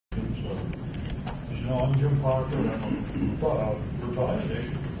I'm Jim Parker. I'm a retired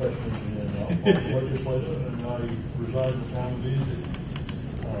professional engineer now, I'm a legislator, and I reside in the town of Easy.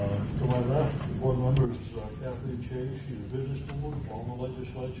 To my left, the board member is Kathleen Chase. She's a businesswoman, former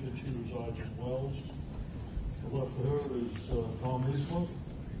legislature. She resides in Wells. To the left of her is Tom Eastland.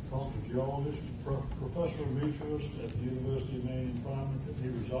 Tom's a geologist, professor emeritus at the University of Maine in Farmington. He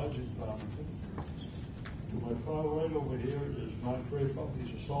resides in Farmington. To my far right over here is Mark Draper.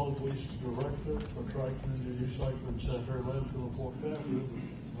 He's a solid waste director for Triton and Recycling Center, landfill in Fort Fairfield.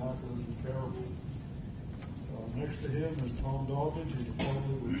 Mark lives in Caribou. Next to him is Tom Dobbins. He's a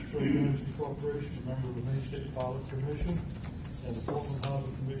partner with Straight Energy Corporation, a member of the Maine State Pilot Commission and the Portland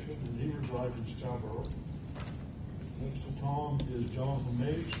Harbor Commission, and he resides in Scarborough. Next to Tom is Jonathan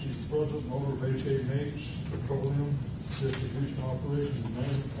Mapes. He's the president and owner of H.A. Mapes Petroleum Distribution Operations and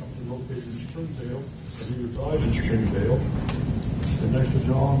Management Company located in Springdale, and he resides in Springdale. And next to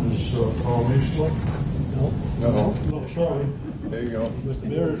John is Tom Eastland. No, sorry. There you go. Mr.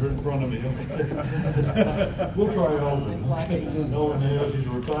 Mayor's in front of me. We'll try it over. No one else. He's a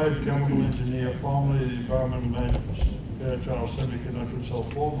retired chemical engineer, formerly the environmental management Fairchild Semiconductor in South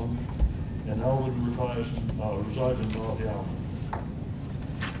Portland, and Howard resides in North Yarmouth.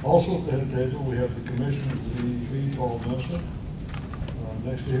 Also at the head table, we have the commissioner of the DEP, Paul Mercer.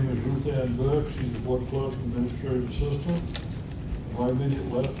 Next to him is Ruth Ann Burke. She's the board clerk and administrative assistant. To my immediate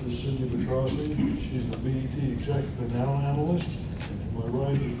left is Cindy Petrossi. She's the BET executive analyst. And to my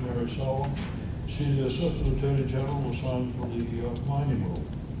right is Mary Sowell. She's the assistant attorney general assigned for the mining rule.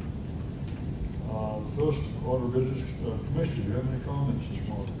 The first order of business, Commissioner, do you have any comments this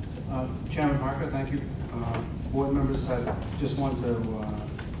morning? Chairman Parker, thank you. Board members, I just want to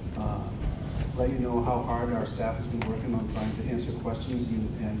let you know how hard our staff has been working on trying to answer questions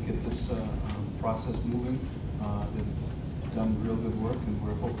and get this process moving. They've done real good work, and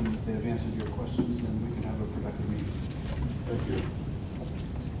we're hoping that they have answered your questions and we can have a productive meeting. Thank you.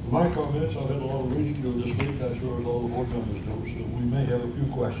 For my comments, I've had a lot of reading to do this week, as sure as all the board members do, so we may have a few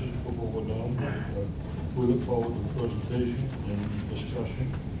questions before we're done. We look forward to the presentation and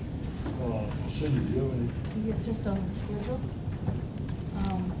discussion. Cindy, do you have any? Yeah, just on the schedule.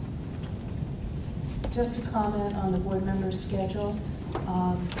 Just to comment on the board members' schedule.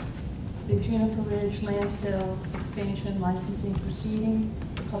 The Juniper Ridge landfill expansion licensing proceeding,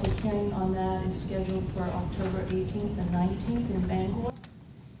 the public hearing on that is scheduled for October 18th and 19th in Bangor.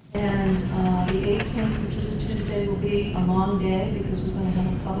 And the 18th, which is a Tuesday, will be a long day because we're going to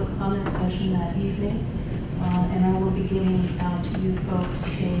have a public comment session that evening. And I will be getting out to you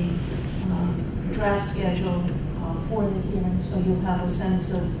folks a draft schedule for the hearing, so you'll have a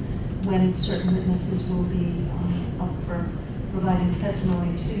sense of when certain witnesses will be up for providing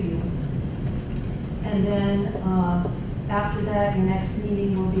testimony to you. And then after that, your next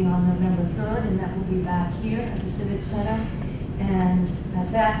meeting will be on November 3rd, and that will be back here at the Civic Center. And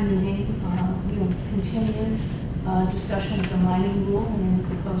at that meeting, we will continue discussion of the mining rule and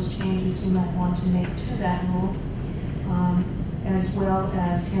any proposed changes you might want to make to that rule, as well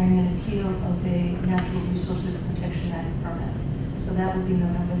as hearing an appeal of a Natural Resources Protection Act permit. So that will be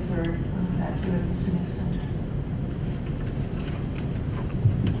November 3rd back here at the Civic Center.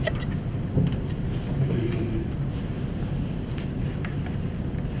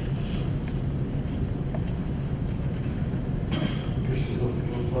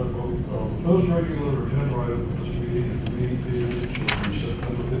 The first regular agenda item for this meeting is the BEP minutes of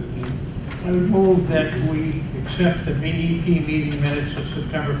September 15th. I would move that we accept the BEP meeting minutes of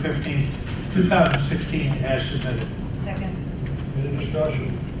September 15th, 2016 as submitted. Second. Any discussion?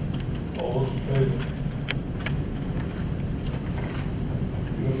 All those in favor?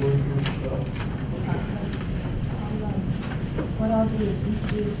 You have any What I'll do is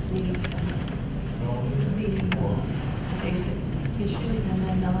introduce the basic issue, and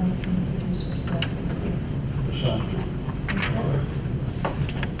then Melanie can introduce herself. Sounds good. All right.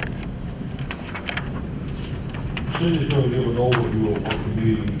 Cindy's going to give an overview of what the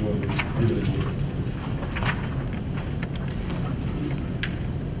meeting is going to be dealing with.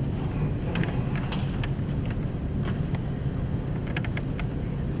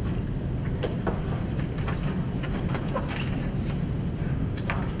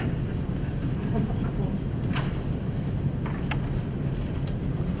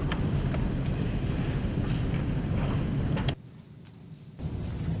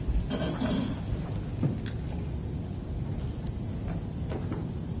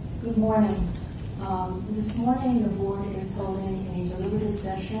 Good morning. This morning, the board is holding a deliberative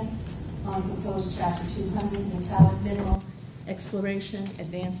session on proposed Chapter 200 metallic mineral exploration,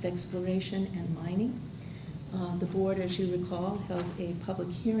 advanced exploration, and mining. The board, as you recall, held a public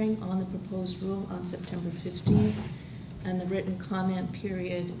hearing on the proposed rule on September 15th, and the written comment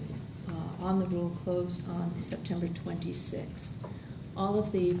period on the rule closed on September 26th. All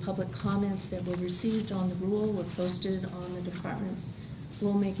of the public comments that were received on the rule were posted on the department's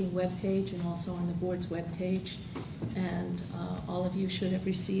rulemaking webpage and also on the board's webpage, and all of you should have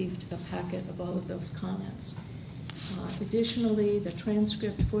received a packet of all of those comments. Additionally, the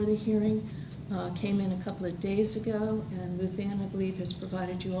transcript for the hearing came in a couple of days ago, and Ruth Ann, I believe, has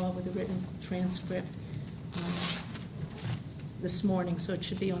provided you all with a written transcript this morning, so it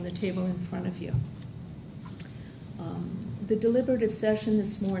should be on the table in front of you. The deliberative session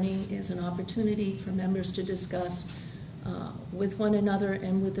this morning is an opportunity for members to discuss with one another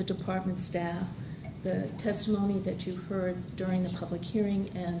and with the department staff the testimony that you heard during the public hearing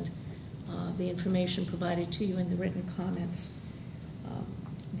and the information provided to you in the written comments.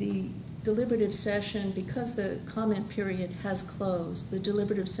 The deliberative session, because the comment period has closed, the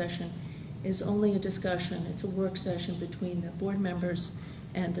deliberative session is only a discussion. It's a work session between the board members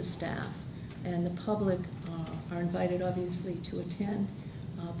and the staff. And the public are invited, obviously, to attend,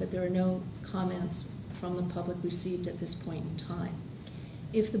 but there are no comments from the public received at this point in time.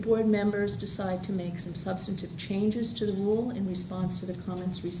 If the board members decide to make some substantive changes to the rule in response to the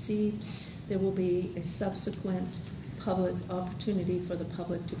comments received, there will be a subsequent public opportunity for the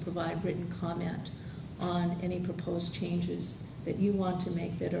public to provide written comment on any proposed changes that you want to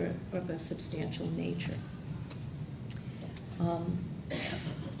make that are of a substantial nature.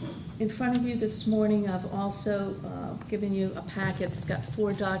 In front of you this morning, I've also given you a packet that's got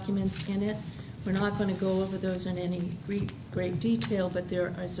 4 documents in it. We're not going to go over those in any great detail, but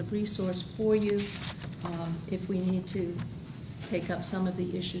there is a resource for you if we need to take up some of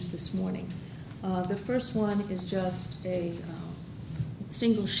the issues this morning. The first one is just a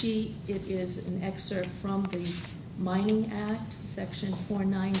single sheet. It is an excerpt from the Mining Act, Section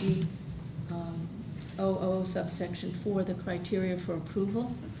 490, 00 subsection 4, the criteria for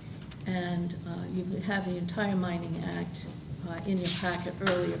approval. And you have the entire Mining Act in your packet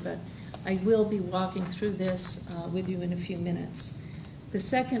earlier, but I will be walking through this with you in a few minutes. The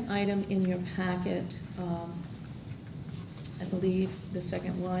second item in your packet, I believe the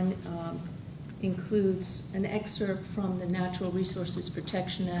second one, includes an excerpt from the Natural Resources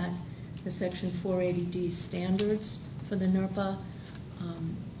Protection Act, the Section 480D standards for the NERPA.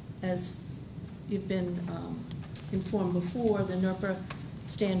 As you've been informed before, the NERPA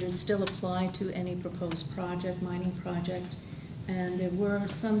standards still apply to any proposed project, mining project, and there were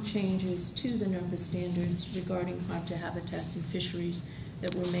some changes to the NERPA standards regarding harm to habitats and fisheries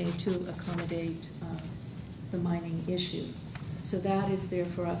that were made to accommodate the mining issue. So that is there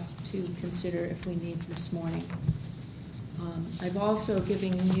for us to consider if we need this morning. I've also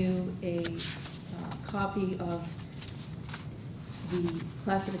given you a copy of the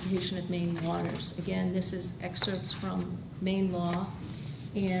classification of Maine waters. Again, this is excerpts from Maine law,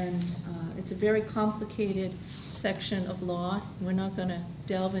 and it's a very complicated section of law. We're not going to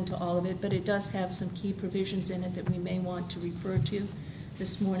delve into all of it, but it does have some key provisions in it that we may want to refer to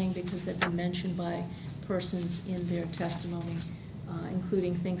this morning because they've been mentioned by persons in their testimony,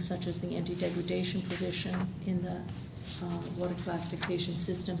 including things such as the anti-degradation provision in the water classification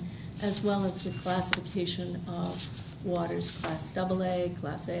system, as well as the classification of waters Class AA,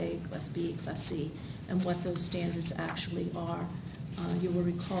 Class A, Class B, Class C, and what those standards actually are. You will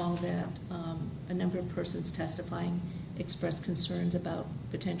recall that a number of persons testifying expressed concerns about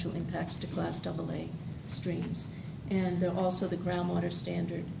potential impacts to Class AA streams. And also the groundwater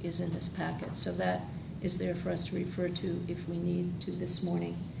standard is in this packet, so that is there for us to refer to if we need to this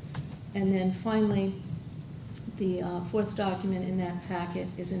morning. And then finally, the fourth document in that packet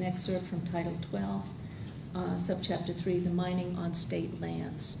is an excerpt from Title 12, Subchapter 3, the mining on state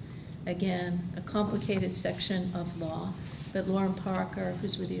lands. Again, a complicated section of law, but Lauren Parker,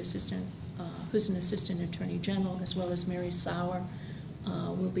 who's with the who's an Assistant Attorney General, as well as Mary Sauer,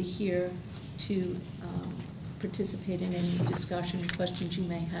 will be here to participate in any discussion and questions you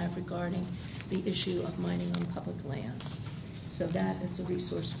may have regarding the issue of mining on public lands. So that is a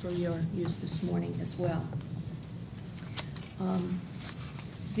resource for your use this morning as well.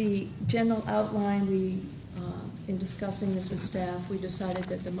 The general outline, in discussing this with staff, we decided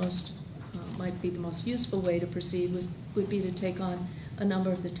that the most might be the most useful way to proceed would be to take on a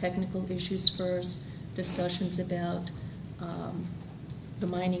number of the technical issues first, discussions about the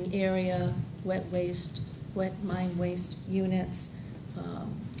mining area, wet mine waste units,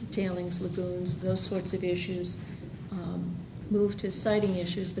 tailings, lagoons, those sorts of issues. Move to siting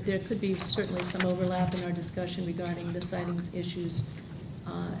issues, but there could be certainly some overlap in our discussion regarding the siting issues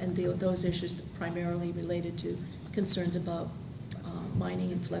and those issues that primarily related to concerns about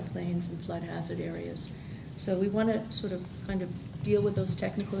mining in floodplains and flood hazard areas. So we want to sort of kind of deal with those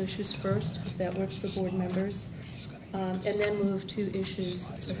technical issues first, if that works for board members, and then move to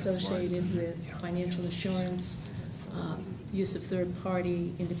issues associated with financial assurance, use of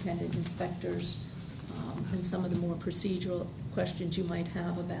third-party independent inspectors, and some of the more procedural questions you might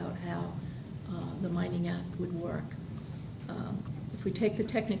have about how the Mining Act would work. If we take the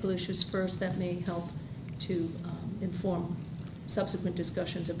technical issues first, that may help to inform subsequent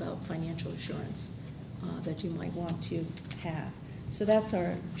discussions about financial assurance that you might want to have. So that's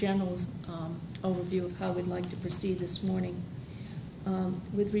our general overview of how we'd like to proceed this morning.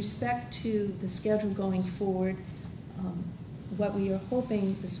 With respect to the schedule going forward, what we are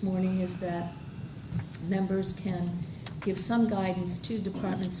hoping this morning is that members can give some guidance to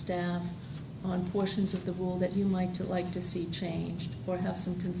department staff on portions of the rule that you might like to see changed or have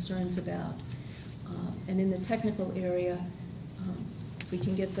some concerns about. And in the technical area, if we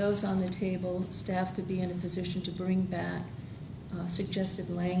can get those on the table, staff could be in a position to bring back suggested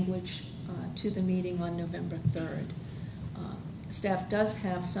language to the meeting on November 3rd. Staff does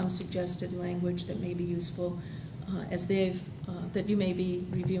have some suggested language that may be useful as they've, that you may be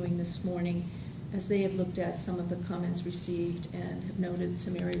reviewing this morning, as they have looked at some of the comments received and have noted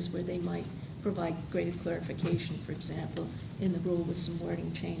some areas where they might provide greater clarification, for example, in the rule with some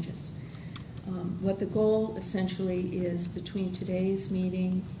wording changes. What the goal essentially is between today's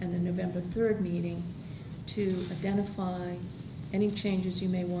meeting and the November 3rd meeting to identify any changes you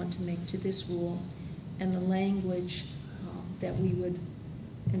may want to make to this rule and the language that we would,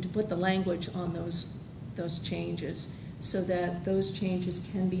 and to put the language on those changes so that those changes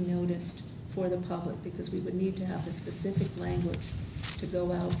can be noticed for the public, because we would need to have the specific language to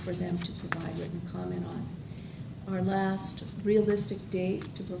go out for them to provide written comment on. Our last realistic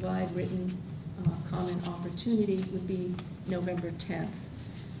date to provide written comment opportunity would be November 10th,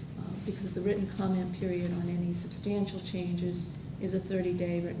 because the written comment period on any substantial changes is a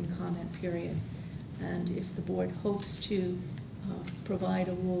 30-day written comment period. And if the board hopes to provide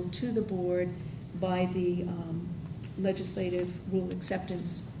a rule to the board by the legislative rule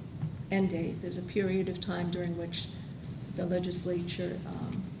acceptance end date, there's a period of time during which the legislature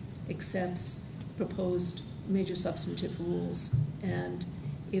accepts proposed major substantive rules. And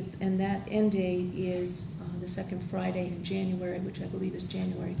that end date is the second Friday in January, which I believe is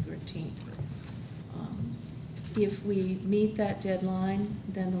January 13th. If we meet that deadline,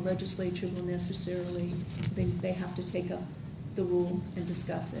 then the legislature will necessarily, they have to take up the rule and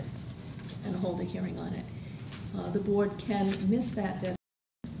discuss it and hold a hearing on it. The board can miss that deadline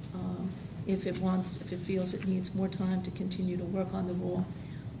if it feels it needs more time to continue to work on the rule.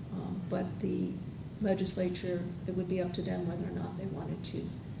 But the legislature, it would be up to them whether or not they wanted to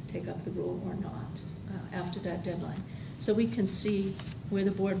take up the rule or not after that deadline. So we can see where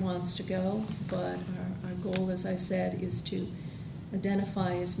the board wants to go, but our goal, as I said, is to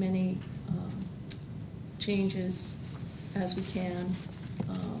identify as many changes as we can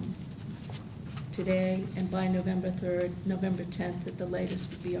today, and by November 3rd, November 10th at the latest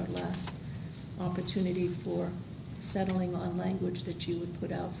would be our last opportunity for settling on language that you would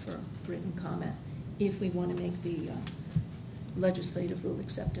put out for written comment if we want to make the legislative rule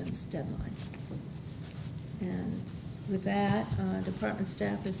acceptance deadline. And with that, department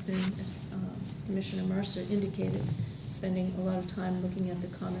staff has been, as Commissioner Mercer indicated, spending a lot of time looking at the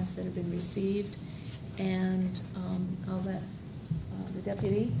comments that have been received. And I'll let the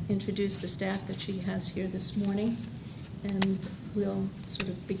deputy introduce the staff that she has here this morning. And we'll sort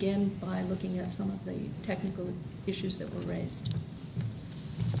of begin by looking at some of the technical issues that were raised.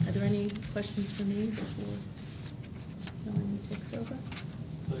 Are there any questions for me before Melanie takes over?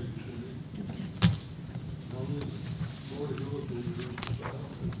 Thank you, Cindy. Okay. Melanie, the board of Rules introduced the staff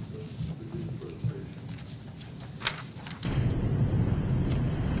and begin the presentation.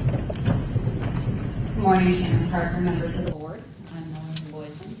 Good morning, Chairman Parker, members of the board. I'm Melanie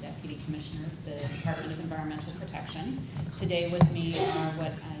Loisand, Deputy Commissioner of the Department of Environmental Protection. Today with me are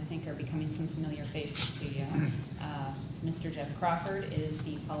what I think are becoming some familiar faces to you. Mr. Jeff Crawford is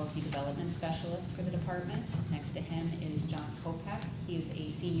the Policy Development Specialist for the department. Next to him is John Kopak. He is a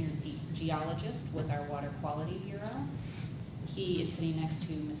Senior Geologist with our Water Quality Bureau. He is sitting next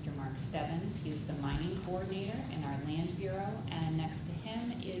to Mr. Mark Stebbins. He is the Mining Coordinator in our Land Bureau. And next to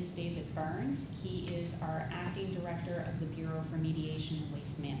him is David Burns. He is our Acting Director of the Bureau for Remediation and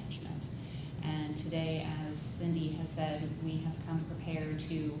Waste Management. And today, as Cindy has said, we have come prepared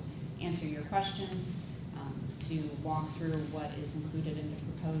to answer your questions, to walk through what is included in the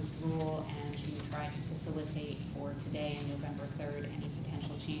proposed rule and to try to facilitate for today and November 3rd any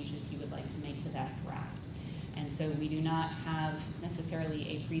potential changes you would like to make to that draft. And so we do not have necessarily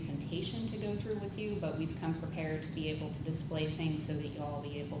a presentation to go through with you, but we've come prepared to be able to display things so that you'll all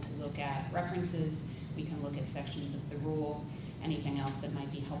be able to look at references. We can look at sections of the rule, anything else that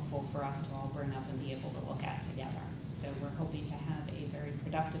might be helpful for us to all bring up and be able to look at together. So we're hoping to have a very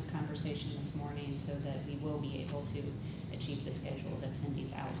productive conversation this morning so that we will be able to achieve the schedule that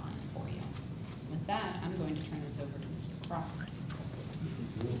Cindy's outlined for you. With that, I'm going to turn this over to Mr. Crawford.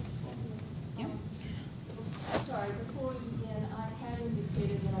 Yeah. Sorry, before we begin, I had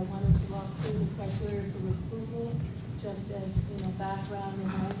indicated that I wanted to walk through the criteria for approval, just as in a background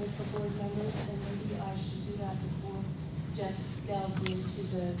reminder for board members, and maybe I should do that before Jeff delves into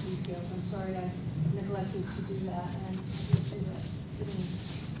the details. I'm sorry I neglected to do that, and I did do that sitting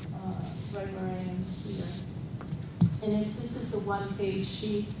right where I am here. And this is the one-page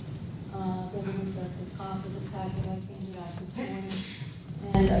sheet that was at the top of the packet I handed out this morning.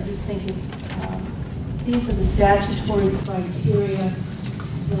 And I just think these are the statutory criteria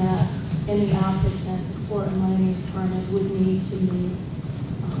that any applicant for a mining permit would need to meet,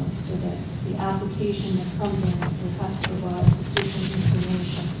 so that the application that comes in will have to provide sufficient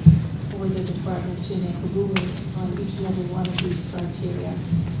information for the department to make a ruling on each and every one of these criteria.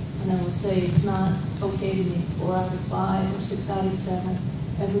 And I will say it's not okay to make 4 out of 5 or 6 out of 7.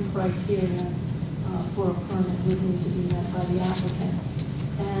 Every criteria for a permit would need to be met by the applicant.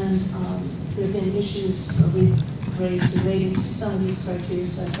 And there have been issues raised related to some of these criteria,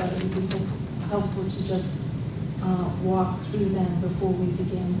 so I thought it would be helpful to just walk through them before we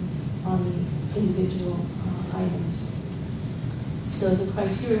begin on the individual items. So the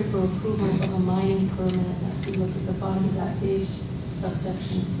criteria for approval of a mining permit, if you look at the bottom of that page,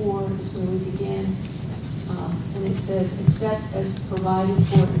 subsection 4 is where we begin. And it says, except as provided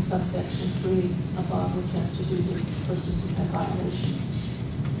for in subsection 3 above, which has to do with persons who have violations.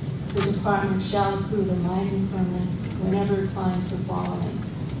 The department shall approve a mining permit whenever it finds the following.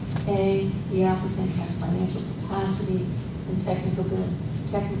 A, the applicant has financial capacity and technical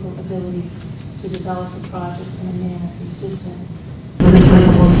ability to develop a project in a manner consistent with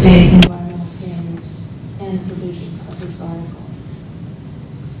applicable state environmental standards and provisions of this article.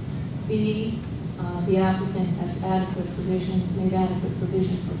 B, the applicant has made adequate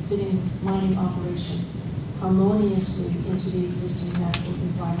provision for fitting mining operation harmoniously into the existing natural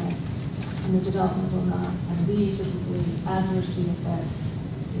environment, and the development will not unreasonably adversely affect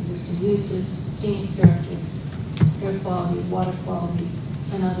existing uses, scenic character, air quality, water quality,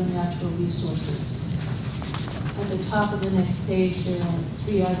 and other natural resources. At the top of the next page, there are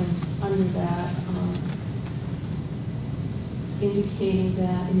 3 items under that, indicating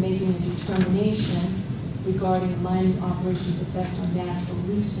that in making a determination regarding mining operations' effect on natural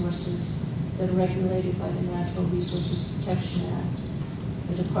resources that are regulated by the Natural Resources Protection Act,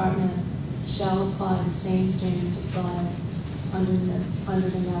 the department shall apply the same standards applied under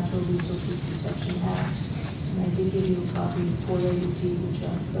the Natural Resources Protection Act. And I did give you a copy of 480D, which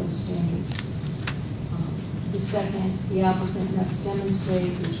are those standards. The second, the applicant must demonstrate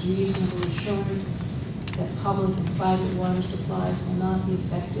with reasonable assurance that public and private water supplies will not be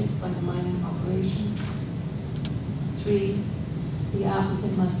affected by the mining operations. 3, the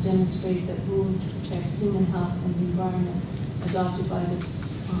applicant must demonstrate that rules to protect human health and the environment adopted by the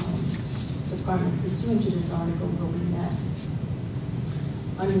department pursuant to this article will be met.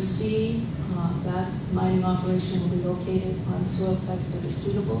 Under C, that's the mining operation will be located on soil types that are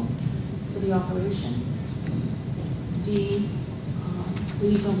suitable for the operation. D,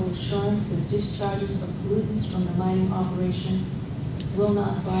 reasonable assurance that discharges of pollutants from the mining operation will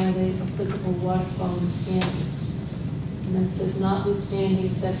not violate applicable water quality standards. And then it says notwithstanding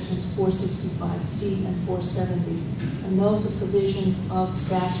sections 465C and 470, and those are provisions of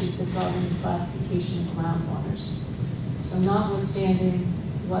statute that govern the classification of groundwaters. So notwithstanding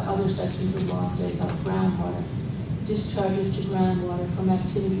what other sections of law say about groundwater, discharges to groundwater from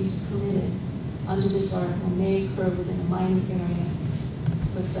activities permitted under this article may occur within a mining area,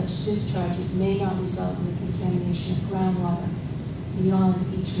 but such discharges may not result in the contamination of groundwater beyond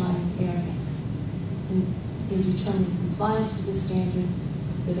each mining area. In determining compliance with the standard,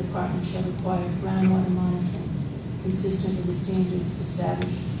 the department shall require groundwater monitoring consistent with the standards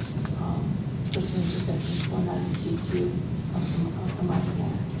established pursuant to section 490QQ of the Mining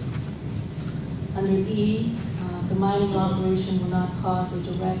Act. Under E, the mining operation will not cause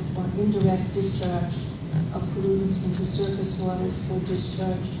a direct or indirect discharge of pollutants into surface waters or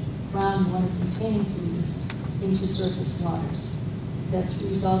discharge groundwater containing pollutants into surface waters. that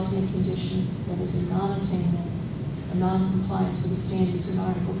results in a condition that is a non-attainment, a non-compliance with the standards in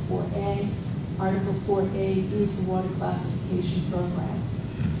Article 4A. Article 4A is the water classification program,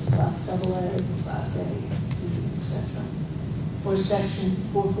 Class AA, Class A, B, etc. Or Section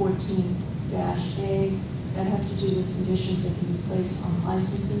 414-A, that has to do with conditions that can be placed on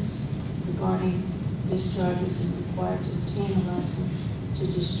licenses regarding discharges and required to obtain a license to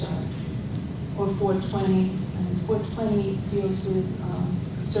discharge. Or 420, and 420 deals with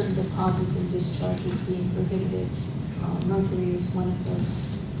certain deposits and discharges being prohibited. Mercury is one of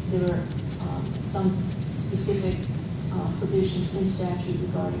those. There are some specific provisions in statute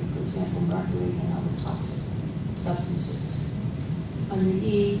regarding, for example, mercury and other toxic substances. Under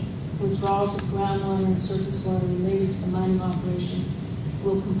E, withdrawals of groundwater and surface water related to the mining operation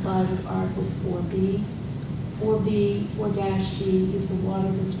will comply with Article 4B. 4-B is the water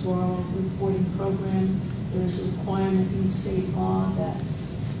withdrawal reporting program. There is a requirement in state law that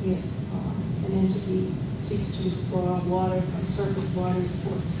if an entity seeks to withdraw water from surface waters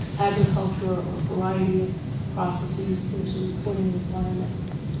for agriculture or a variety of processes, there's a reporting requirement.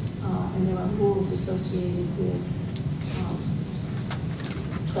 And there are rules associated with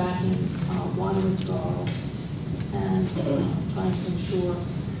tracking water withdrawals and trying to ensure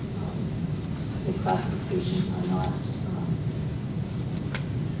the classifications are not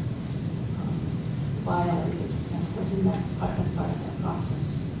violated as part of that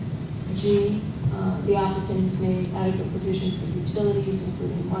process. G, the applicant has made adequate provision for utilities,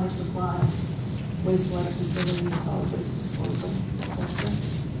 including water supplies, wastewater facilities, solid waste disposal, etc.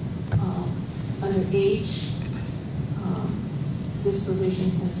 Under H, this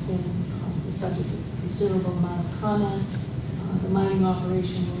provision has been the subject of a considerable amount of comment. The mining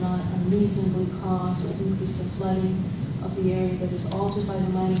operation will not unreasonably cause or increase the flooding of the area that is altered by the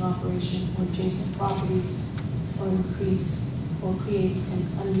mining operation or adjacent properties, or increase or create an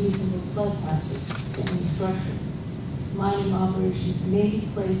unreasonable flood hazard to any structure. Mining operations may be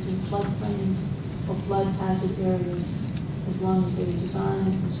placed in floodplains or flood hazard areas as long as they are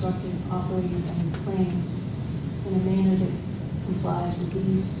designed, constructed, operated, and reclaimed in a manner that complies with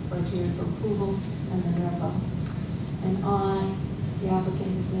these criteria for approval and the above. And I, the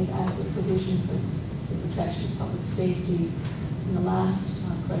applicant, has made adequate provision for the protection of public safety. And the last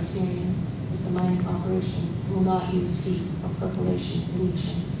criterion is the mining operation will not use heat or percolation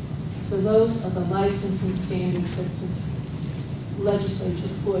leaching. So those are the licensing standards that this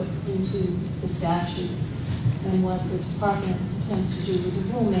legislature put into the statute. And what the department intends to do with the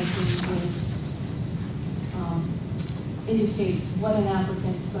rulemaking is indicate what an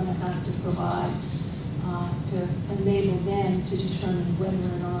applicant is going to have to provide to enable them to determine whether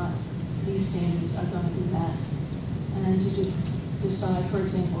or not these standards are going to be met, and to decide, for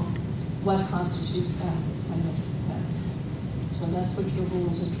example, what constitutes adequate financial capacity. So that's what your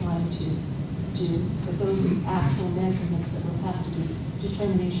rules are trying to do, but those are actual measurements that will have to be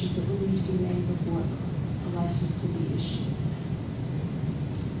determinations that will need to be made before a license can be issued.